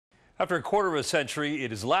After a quarter of a century,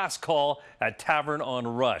 it is last call at Tavern on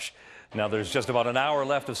Rush. Now there's just about an hour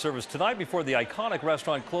left of service tonight before the iconic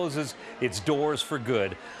restaurant closes its doors for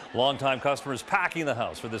good. Longtime customers packing the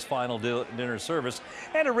house for this final dinner service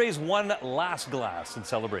and to raise one last glass in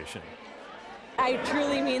celebration. I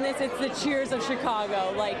truly mean this. It's the cheers of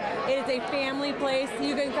Chicago. Like, it is a family place.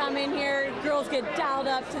 You can come in here, girls get dialed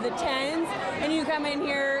up to the 10s, and you come in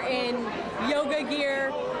here in yoga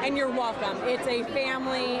gear, and you're welcome. It's a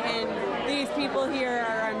family, and these people here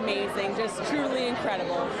are amazing, just truly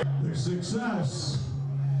incredible. The success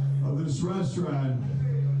of this restaurant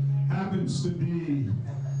happens to be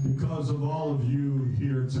because of all of you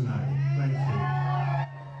here tonight. Thank you.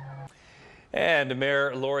 And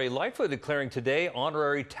Mayor Lori Lightfoot declaring today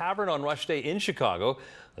honorary Tavern on Rush Day in Chicago.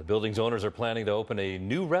 The building's owners are planning to open a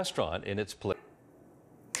new restaurant in its place.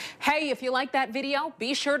 Hey, if you like that video,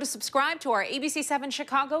 be sure to subscribe to our ABC7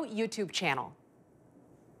 Chicago YouTube channel.